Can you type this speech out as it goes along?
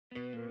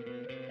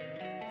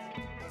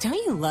Don't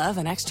you love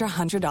an extra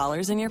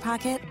 $100 in your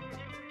pocket?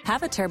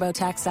 Have a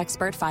TurboTax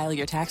expert file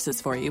your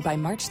taxes for you by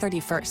March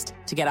 31st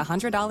to get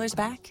 $100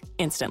 back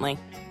instantly.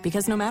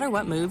 Because no matter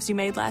what moves you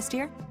made last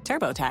year,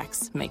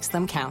 TurboTax makes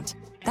them count.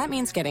 That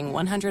means getting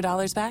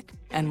 $100 back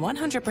and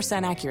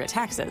 100% accurate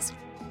taxes,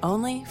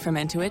 only from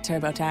Intuit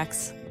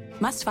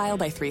TurboTax. Must file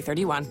by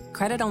 3/31.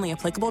 Credit only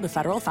applicable to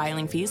federal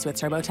filing fees with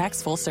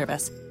TurboTax full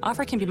service.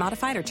 Offer can be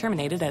modified or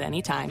terminated at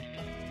any time.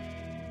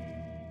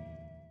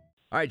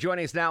 All right,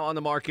 joining us now on the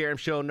Mark Arum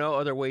Show. No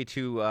other way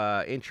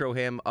to intro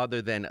him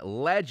other than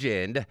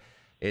legend.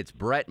 It's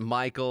Bret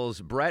Michaels.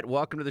 Bret,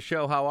 welcome to the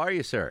show. How are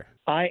you, sir?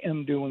 I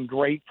am doing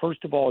great.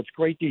 First of all, it's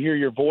great to hear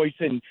your voice,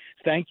 and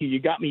thank you. You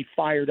got me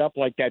fired up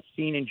like that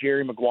scene in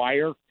Jerry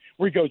Maguire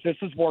where he goes, "This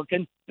is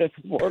working. This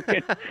is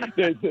working."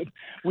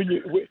 When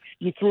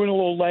you threw in a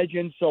little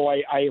legend, so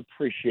I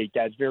appreciate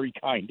that. It's very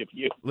kind of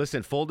you.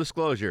 Listen, full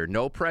disclosure,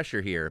 no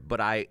pressure here,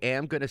 but I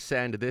am going to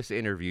send this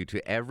interview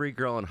to every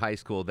girl in high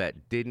school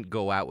that didn't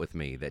go out with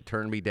me, that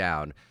turned me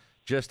down,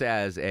 just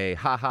as a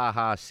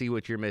ha, see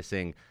what you're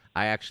missing.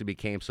 I actually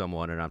became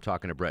someone, and I'm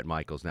talking to Bret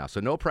Michaels now.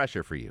 So no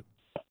pressure for you.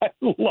 I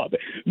love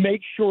it.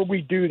 Make sure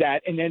we do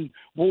that, and then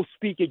we'll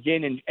speak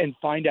again and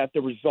find out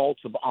the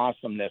results of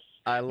awesomeness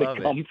that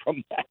come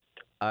from that.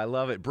 I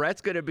love it.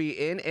 Bret's going to be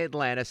in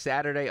Atlanta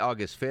Saturday,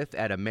 August 5th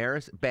at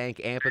Ameris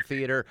Bank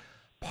Amphitheater.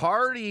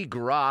 Party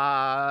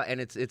gras. And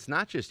it's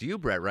not just you,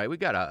 Bret, right? We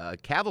got a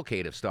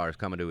cavalcade of stars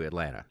coming to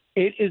Atlanta.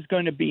 It is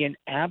going to be an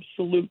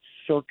absolute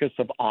circus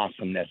of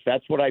awesomeness.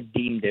 That's what I've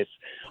deemed this.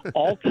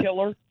 All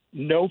killer,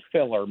 no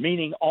filler,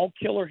 meaning all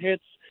killer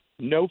hits,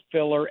 no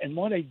filler. And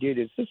what I did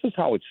is, this is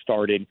how it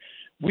started.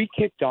 We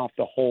kicked off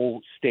the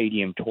whole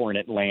stadium tour in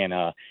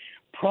Atlanta,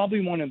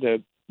 probably one of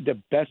the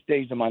best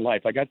days of my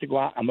life. I got to go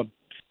out. I'm a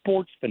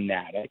sports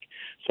fanatic,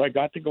 so I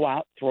got to go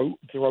out, throw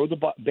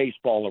the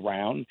baseball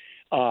around,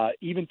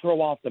 even throw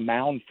off the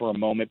mound for a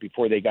moment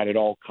before they got it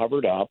all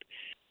covered up.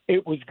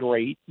 It was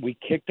great. We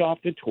kicked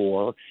off the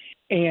tour,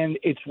 and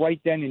it's right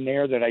then and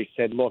there that I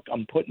said, look,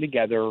 I'm putting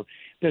together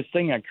this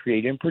thing I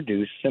created and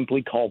produced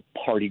simply called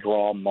Party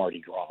Gras, Mardi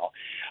Gras.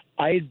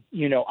 I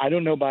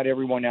don't know about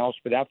everyone else,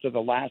 but after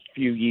the last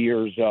few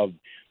years of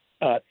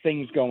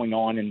things going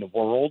on in the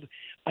world,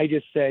 I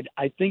just said,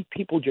 I think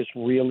people just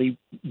really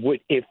would,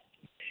 if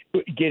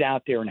get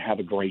out there and have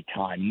a great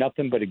time,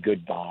 nothing but a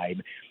good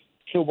vibe.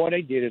 So what I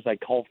did is I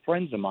called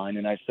friends of mine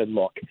and I said,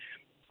 look,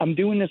 I'm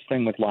doing this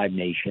thing with Live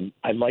Nation.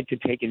 I'd like to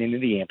take it into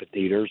the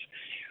amphitheaters.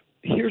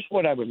 Here's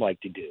what I would like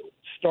to do.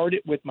 Start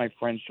it with my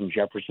friends from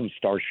Jefferson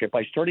Starship.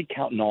 I started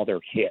counting all their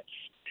hits,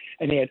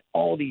 and they had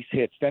all these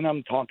hits. Then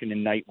I'm talking to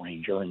Night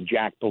Ranger and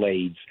Jack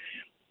Blades,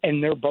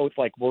 and they're both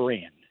like, we're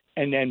in.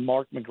 And then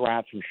Mark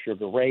McGrath from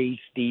Sugar Ray,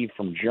 Steve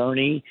from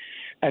Journey.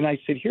 And I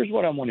said, here's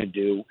what I want to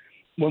do.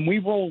 When we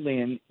roll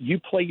in, you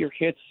play your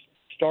hits,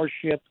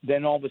 Starship,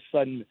 then all of a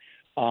sudden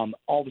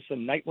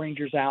Night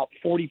Ranger's out,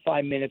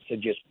 45 minutes of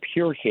just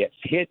pure hits,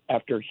 hit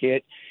after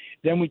hit.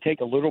 Then we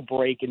take a little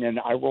break, and then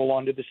I roll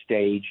onto the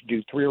stage,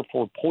 do 3 or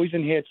 4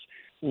 Poison hits,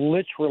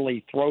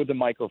 literally throw the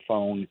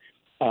microphone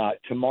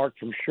to Mark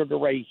from Sugar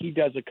Ray. He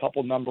does a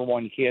couple number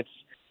one hits.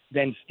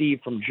 Then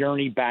Steve from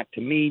Journey, back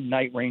to me,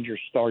 Night Ranger,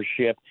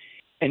 Starship,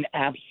 an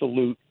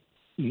absolute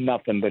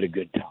nothing but a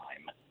good time.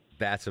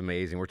 That's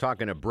amazing. We're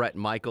talking to Bret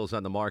Michaels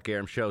on the Mark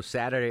Arum Show,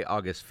 Saturday,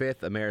 August 5th,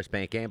 Ameris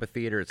Bank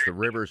Amphitheater. It's the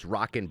Rivers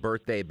Rockin'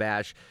 Birthday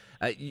Bash.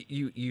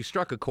 You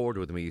struck a chord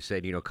with me. You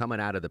said, coming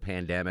out of the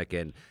pandemic,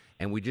 and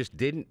we just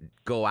didn't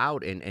go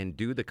out and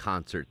do the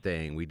concert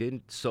thing. We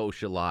didn't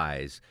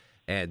socialize.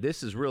 And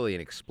this is really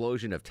an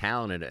explosion of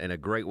talent and a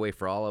great way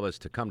for all of us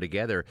to come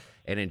together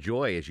and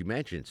enjoy, as you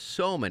mentioned,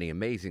 so many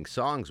amazing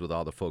songs with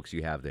all the folks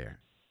you have there.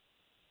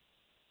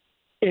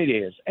 It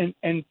is,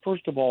 and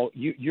first of all,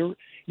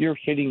 you're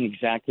hitting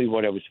exactly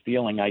what I was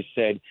feeling. I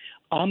said,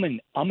 I'm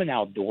an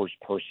outdoors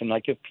person.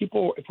 Like if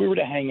we were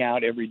to hang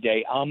out every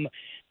day, I'm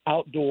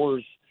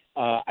outdoors.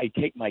 I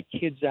take my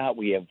kids out.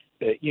 We have,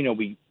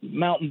 we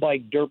mountain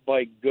bike, dirt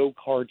bike,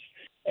 go-karts.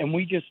 And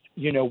we just,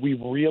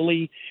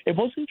 it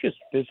wasn't just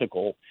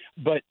physical,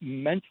 but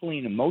mentally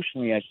and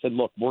emotionally, I said,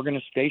 look, we're going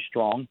to stay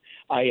strong.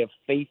 I have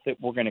faith that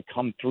we're going to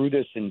come through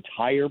this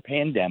entire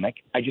pandemic.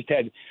 I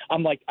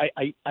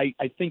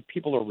think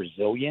people are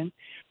resilient.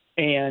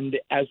 And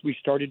as we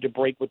started to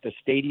break with the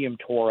stadium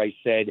tour, I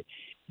said,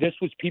 this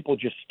was people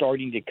just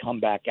starting to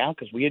come back out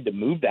because we had to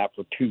move that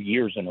for 2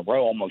 years in a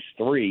row, almost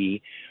 3.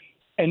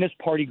 And this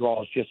Party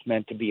Gras is just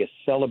meant to be a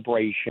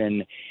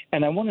celebration.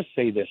 And I want to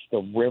say this, the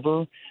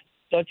River,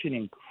 such an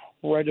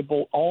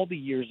incredible, all the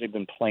years they've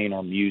been playing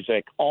our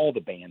music, all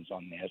the bands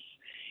on this.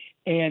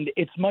 And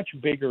it's much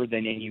bigger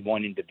than any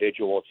one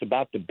individual. It's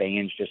about the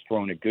bands just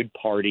throwing a good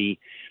party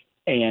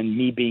and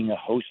me being a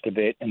host of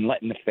it and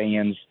letting the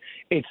fans,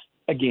 it's,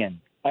 again,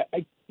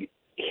 I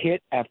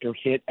hit after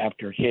hit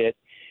after hit,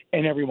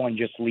 and everyone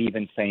just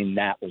leaving saying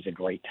that was a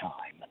great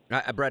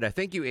time. Bret, I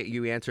think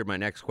you answered my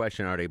next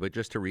question already, but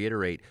just to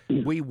reiterate,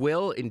 we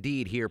will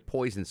indeed hear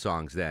Poison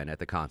songs then at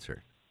the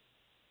concert.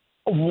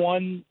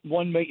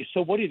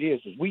 So what it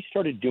is we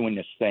started doing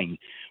this thing.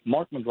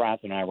 Mark McGrath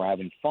and I were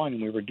having fun,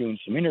 and we were doing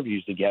some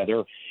interviews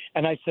together.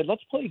 And I said,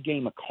 let's play a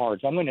game of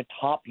cards. I'm going to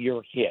top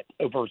your hit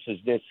versus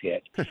this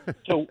hit.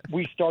 So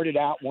we started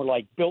out, and we're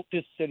like, built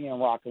this city on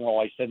rock and roll.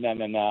 I said,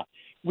 no.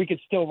 We could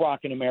still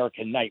rock an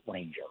American Night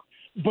Ranger.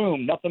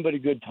 Boom, nothing but a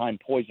good time.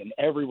 Poison,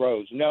 Every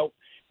Rose. No,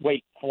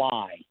 wait,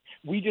 Fly.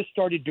 We just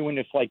started doing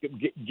this like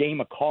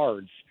game of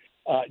cards,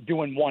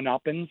 doing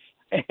one-uppings.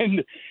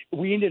 And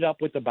we ended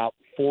up with about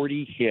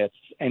 40 hits,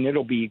 and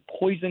it'll be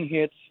Poison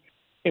hits.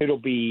 It'll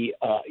be,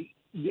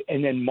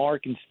 and then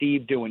Mark and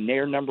Steve doing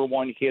their number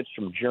one hits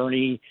from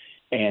Journey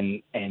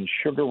and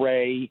Sugar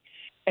Ray,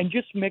 and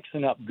just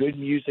mixing up good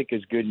music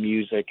is good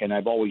music. And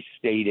I've always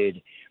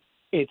stated,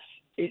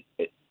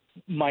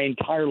 my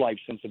entire life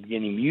since the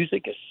beginning,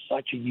 music is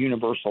such a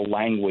universal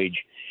language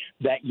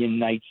that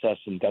unites us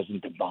and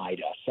doesn't divide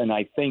us. And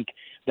I think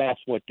that's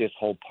what this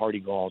whole Party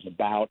Girl is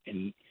about.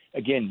 And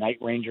again, Night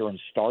Ranger and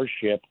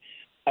Starship,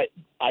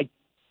 I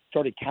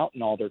started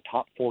counting all their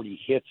top 40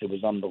 hits. It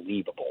was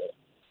unbelievable.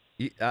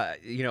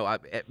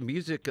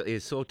 Music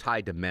is so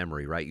tied to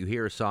memory, right? You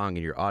hear a song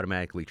and you're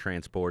automatically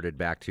transported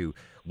back to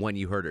when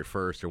you heard it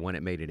first or when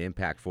it made an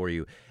impact for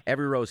you.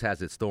 Every Rose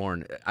Has Its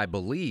Thorn, I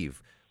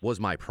believe, was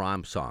my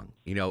prom song.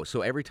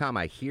 So every time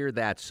I hear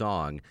that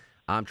song,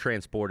 I'm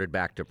transported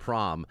back to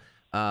prom.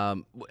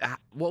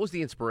 What was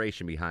the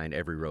inspiration behind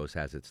Every Rose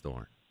Has Its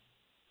Thorn?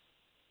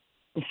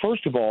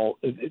 First of all,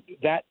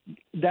 that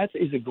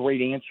is a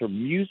great answer.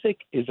 Music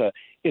is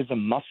a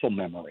muscle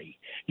memory.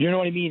 You know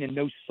what I mean? And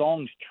those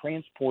songs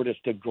transport us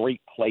to great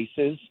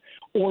places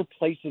or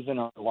places in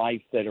our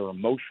life that are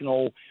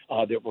emotional,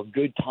 that were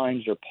good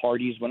times or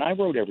parties. When I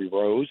wrote Every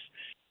Rose,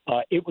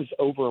 it was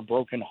over a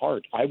broken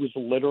heart. I was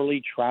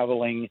literally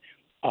traveling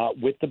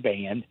with the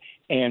band,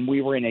 and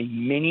we were in a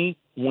mini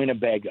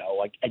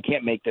Winnebago. I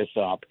can't make this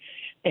up.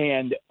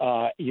 And,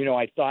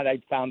 I thought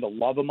I'd found the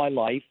love of my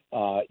life,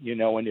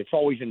 and it's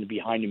always in the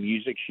behind the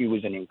music. She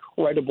was an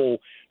incredible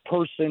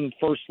person,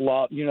 first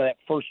love, that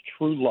first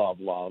true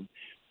love.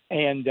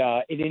 And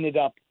it ended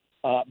up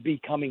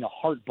becoming a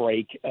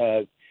heartbreak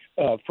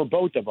for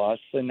both of us,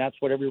 and that's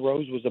what Every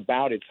Rose was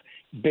about. It's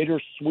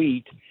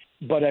bittersweet,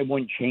 but I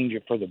wouldn't change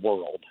it for the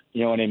world.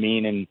 You know what I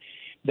mean? And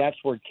that's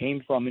where it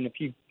came from. And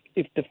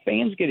if the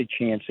fans get a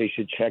chance, they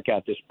should check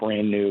out this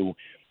brand new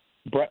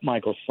Bret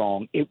Michaels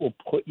song. It will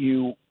put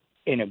you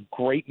in a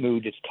great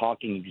mood. It's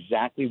talking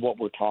exactly what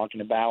we're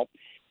talking about.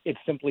 It's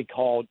simply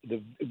called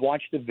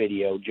watch the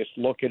video. Just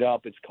look it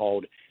up. It's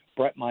called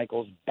Bret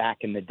Michaels Back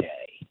in the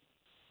Day.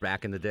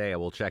 Back in the Day. I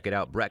will check it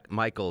out. Bret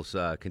Michaels,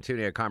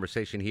 continuing our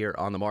conversation here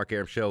on the Mark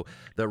Arum Show.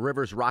 The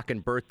Rivers Rockin'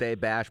 Birthday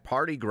Bash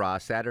Party Gras,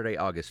 Saturday,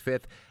 August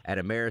 5th at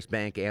Ameris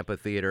Bank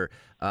Amphitheater.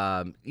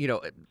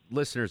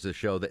 Listeners of the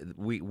show,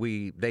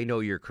 they know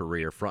your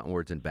career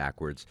frontwards and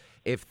backwards.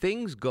 If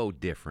things go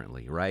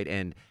differently, right,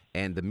 and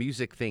the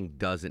music thing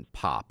doesn't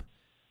pop,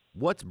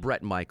 what's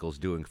Bret Michaels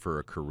doing for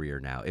a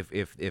career now?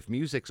 If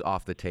music's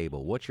off the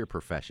table, what's your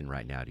profession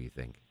right now, do you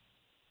think?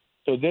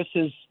 So this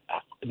is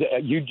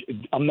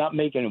I'm not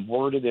making a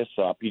word of this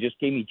up. You just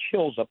gave me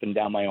chills up and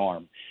down my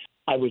arm.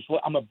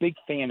 I'm a big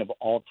fan of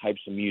all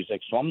types of music,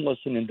 so I'm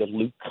listening to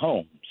Luke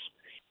Combs.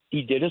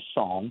 He did a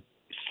song,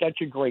 such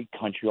a great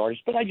country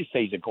artist, but I just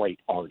say he's a great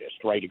artist,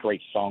 right? A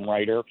great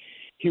songwriter.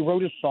 He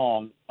wrote a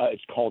song.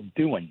 It's called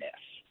 "Doing This,"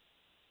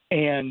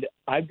 and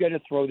I've got to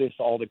throw this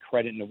all the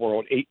credit in the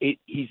world.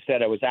 He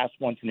said, I was asked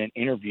once in an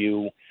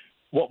interview,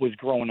 what was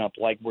growing up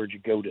like? Where'd you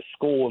go to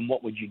school, and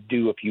what would you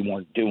do if you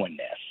weren't doing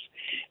this?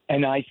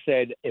 And I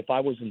said, if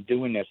I wasn't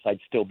doing this, I'd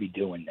still be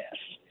doing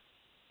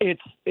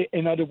this.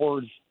 In other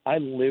words, I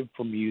live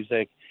for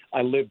music.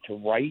 I live to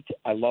write.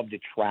 I love to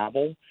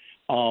travel.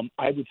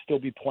 I would still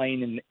be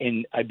playing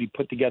I'd be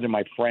put together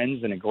my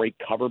friends in a great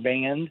cover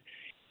band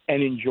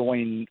and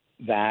enjoying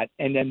that.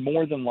 And then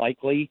more than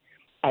likely,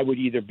 I would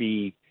either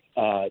be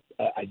a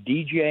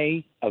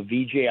DJ, a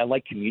VJ. I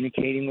like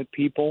communicating with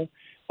people,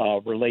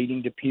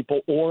 relating to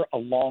people, or a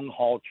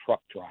long-haul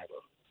truck driver.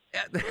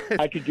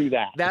 I could do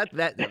that. That's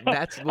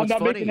what's I'm not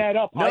funny. making that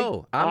up.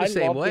 No, I'm the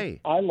same way.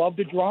 I love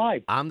to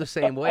drive. I'm the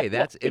same way.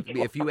 That's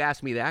if you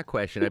asked me that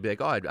question, I'd be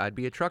like, I'd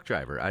be a truck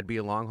driver. I'd be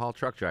a long haul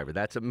truck driver.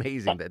 That's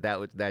amazing.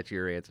 That's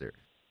your answer.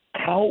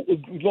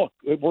 Look,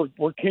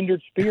 we're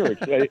kindred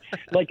spirits.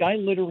 Like I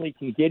literally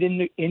can get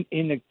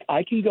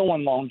I can go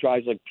on long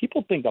drives. Like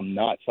people think I'm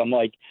nuts. I'm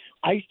like,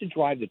 I used to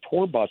drive the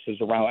tour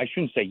buses around. I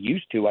shouldn't say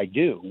used to. I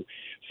do.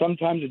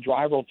 Sometimes the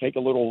driver will take a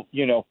little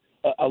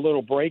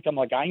break. I'm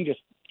like, I can just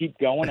keep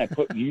going. I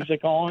put music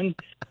on,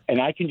 and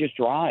I can just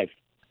drive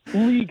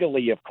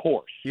legally, of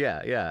course.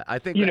 Yeah. I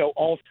think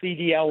all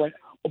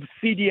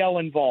CDL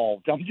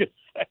involved. I'm just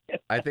saying.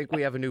 I think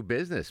we have a new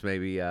business,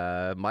 maybe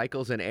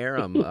Michaels and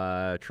Arum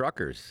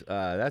truckers.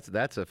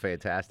 That's a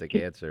fantastic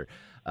answer.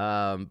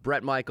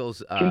 Bret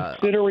Michaels.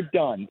 Consider it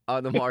done.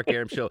 On the Mark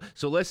Arum Show.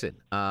 So listen,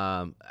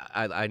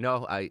 I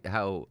know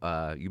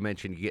how you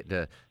mentioned you get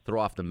to throw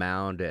off the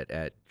mound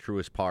at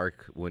Truist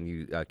Park when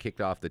you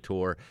kicked off the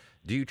tour.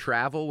 Do you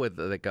travel with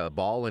like a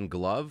ball and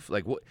glove?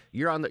 Like what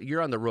you're on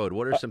the road.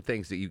 What are some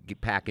things that you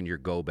pack in your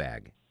go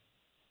bag?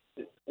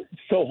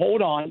 So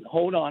hold on.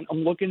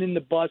 I'm looking in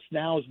the bus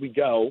now as we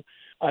go.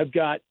 I've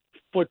got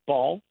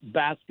football,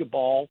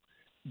 basketball,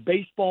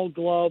 baseball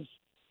gloves,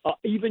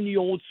 even the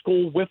old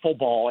school wiffle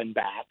ball and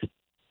bat.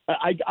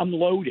 I'm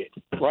loaded,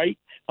 right?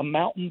 A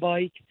mountain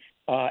bike,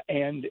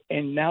 and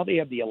now they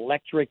have the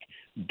electric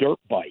dirt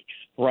bikes,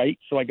 right?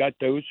 So I got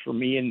those for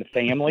me and the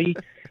family,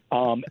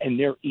 and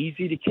they're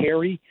easy to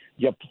carry.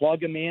 You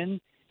plug them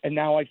in, and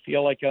now I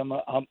feel like I'm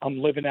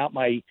living out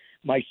my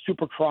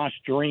Supercross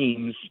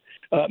dreams.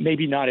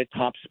 Maybe not at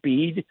top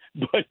speed,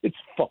 but it's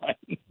fun.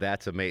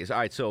 That's amazing. All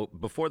right, so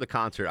before the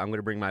concert, I'm going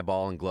to bring my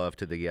ball and glove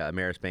to the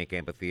Ameris Bank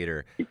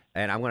Amphitheater,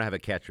 and I'm going to have a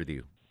catch with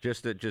you.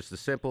 Just a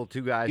simple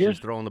two guys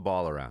just throwing the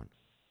ball around.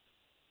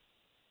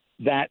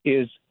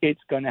 It's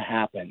going to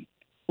happen.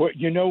 Well,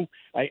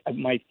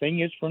 my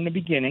thing is from the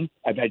beginning,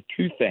 I've had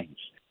two things.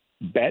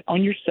 Bet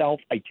on yourself.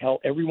 I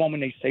tell everyone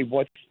when they say,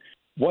 what's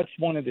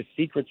one of the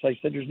secrets? I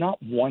said, there's not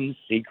one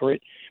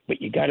secret,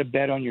 but you got to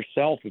bet on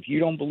yourself. If you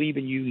don't believe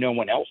in you, no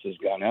one else is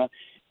gonna.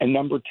 And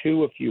number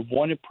two, if you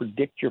want to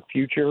predict your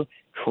future,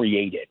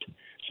 create it.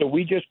 So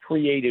we just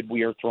created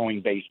We Are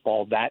Throwing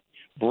Baseball. That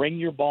bring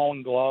your ball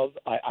and glove.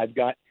 I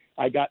got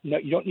no,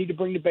 you don't need to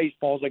bring the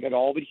baseballs. I got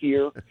all of it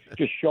here.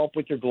 Just show up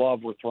with your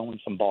glove. We're throwing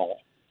some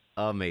ball.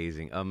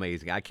 Amazing.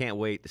 I can't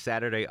wait.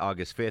 Saturday,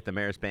 August 5th,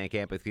 Ameris Bank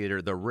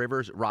Amphitheater, the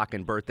Rivers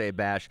Rockin' Birthday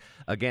Bash.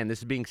 Again, this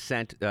is being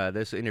sent.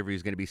 This interview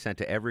is going to be sent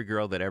to every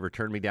girl that ever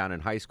turned me down in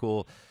high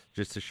school,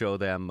 just to show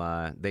them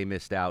they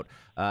missed out.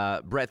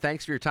 Bret,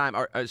 thanks for your time.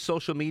 Are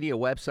social media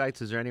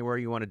websites, is there anywhere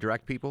you want to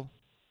direct people?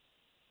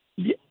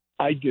 Yeah,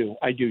 I do.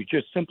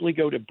 Just simply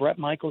go to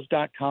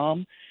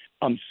BretMichaels.com.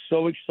 I'm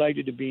so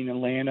excited to be in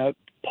Atlanta,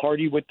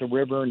 party with the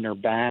River and their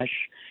bash.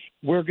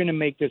 We're going to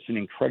make this an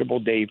incredible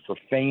day for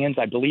fans.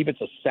 I believe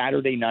it's a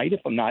Saturday night, if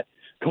I'm not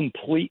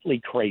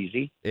completely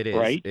crazy. It is.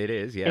 Right? It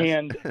is,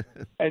 yes.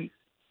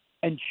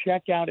 And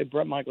check out at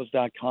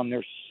BretMichaels.com.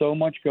 There's so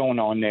much going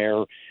on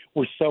there.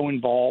 We're so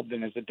involved,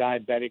 and as a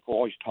diabetic, we're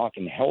always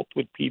talking health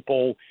with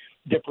people,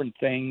 different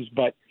things.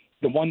 But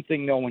the one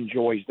thing no one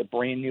enjoys, the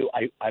brand new,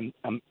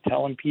 I'm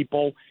telling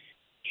people,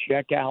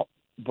 check out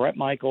Bret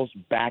Michaels'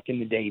 Back in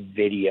the Day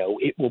video.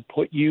 It will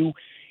put you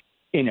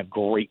in a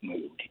great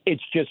mood.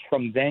 It's just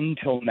from then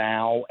till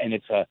now, and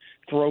it's a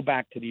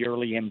throwback to the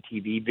early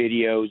MTV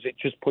videos. It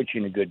just puts you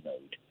in a good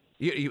mood.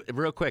 You,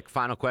 real quick,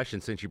 final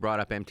question, since you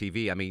brought up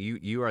MTV. I mean,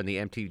 you are in the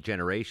MTV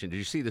generation. Did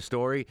you see the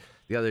story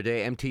the other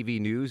day?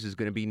 MTV News is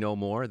going to be no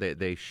more.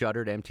 They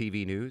shuttered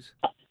MTV News.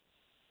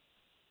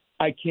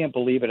 I can't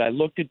believe it. I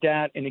looked at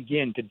that, and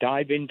again, to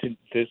dive into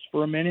this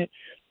for a minute,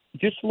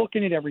 just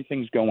looking at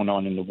everything's going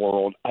on in the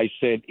world, I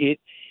said it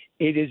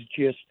is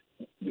just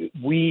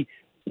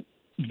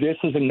this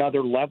is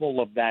another level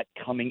of that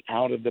coming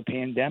out of the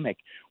pandemic.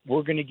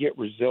 We're going to get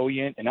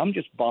resilient, and I'm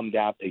just bummed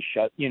out they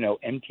shut,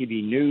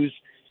 MTV News,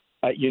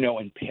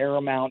 and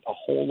Paramount, a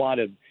whole lot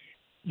of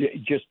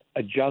just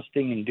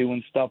adjusting and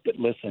doing stuff. But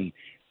listen,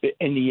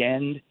 in the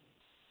end,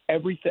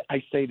 everything,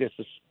 I say this,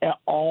 is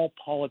all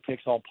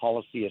politics, all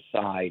policy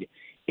aside,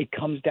 it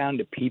comes down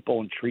to people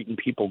and treating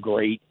people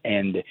great.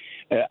 And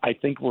I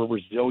think we're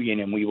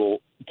resilient, and we will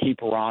keep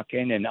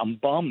rocking. And I'm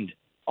bummed.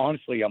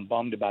 Honestly, I'm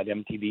bummed about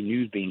MTV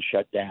News being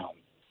shut down.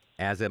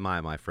 As am I,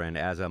 my friend,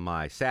 as am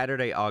I.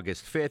 Saturday,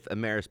 August 5th,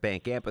 Ameris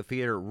Bank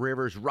Amphitheater,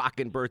 Rivers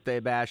Rockin' Birthday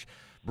Bash.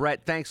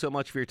 Bret, thanks so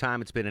much for your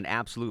time. It's been an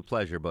absolute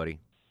pleasure, buddy.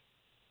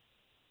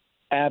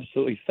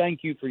 Absolutely. Thank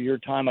you for your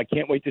time. I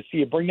can't wait to see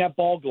you. Bring that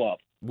ball glove.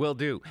 Will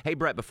do. Hey,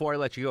 Bret, before I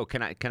let you go,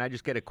 can I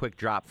just get a quick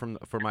drop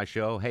for my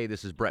show? Hey,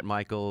 this is Bret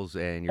Michaels,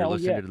 and you're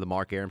listening to the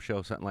Mark Arum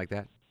Show, something like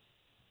that?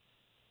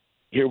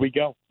 Here we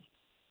go.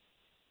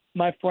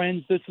 My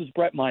friends, this is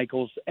Bret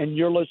Michaels, and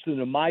you're listening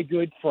to my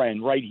good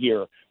friend right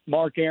here,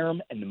 Mark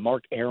Arum and the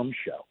Mark Arum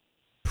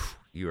Show.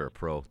 You're a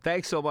pro.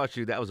 Thanks so much,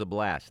 dude. That was a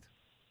blast.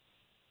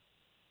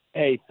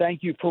 Hey,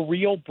 thank you. For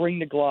real, bring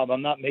the glove.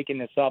 I'm not making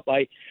this up.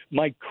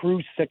 My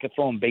crew's sick of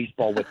throwing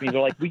baseball with me.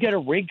 They're like, we got to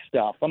rig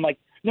stuff. I'm like,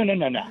 no.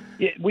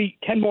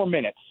 10 more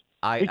minutes.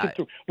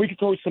 We could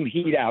throw some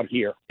heat out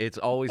here. It's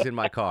always in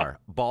my car.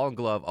 Ball and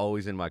glove,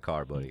 always in my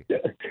car, buddy.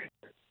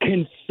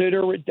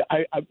 Consider it.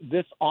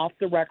 This off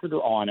the record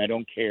or on, I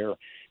don't care.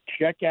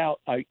 Check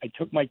out. I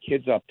took my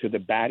kids up to the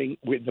batting.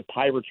 The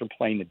Pirates are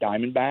playing the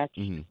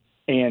Diamondbacks,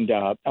 and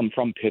I'm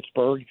from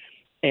Pittsburgh,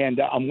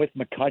 and I'm with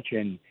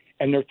McCutcheon,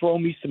 and they're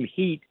throwing me some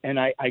heat, and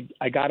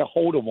I got a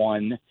hold of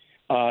one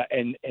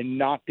and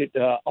knocked it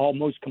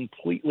almost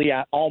completely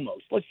out.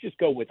 Almost. Let's just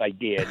go with I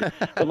did,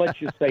 but let's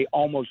just say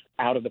almost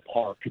out of the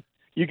park.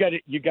 You got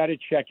to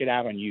check it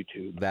out on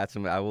YouTube.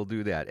 I will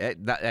do that.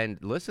 And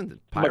listen,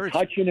 Pirates.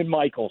 McCutcheon and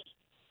Michaels.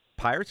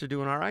 Pirates are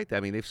doing all right. I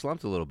mean, they've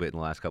slumped a little bit in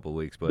the last couple of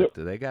weeks, but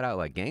they got out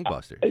like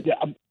gangbusters.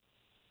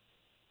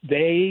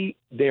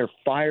 They're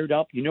fired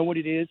up. You know what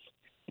it is?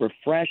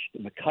 Refreshed.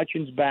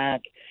 McCutcheon's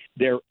back.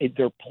 They're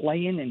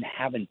playing and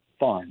having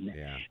fun.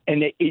 Yeah.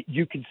 And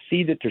you can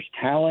see that there's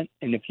talent.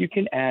 And if you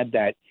can add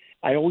that,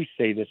 I always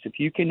say this, if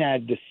you can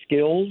add the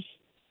skills,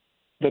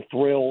 the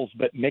thrills,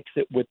 but mix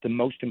it with the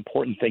most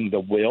important thing,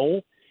 the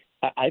will,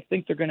 I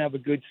think they're going to have a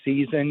good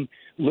season.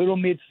 Little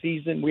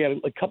mid-season. We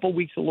had a couple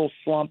weeks, a little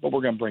slump, but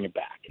we're going to bring it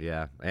back.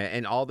 Yeah,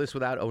 and all this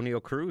without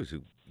O'Neal Cruz,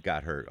 who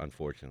got hurt,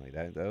 unfortunately.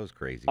 That was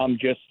crazy. I'm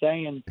just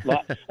saying,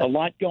 a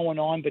lot going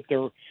on, but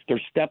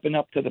they're stepping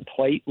up to the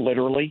plate,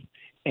 literally,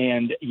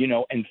 and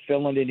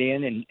filling it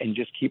in and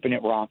just keeping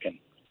it rocking.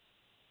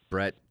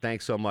 Bret,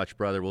 thanks so much,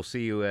 brother. We'll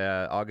see you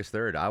August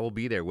 3rd. I will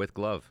be there with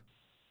glove.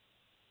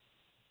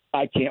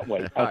 I can't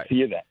wait. I'll see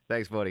you then.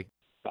 Thanks, buddy.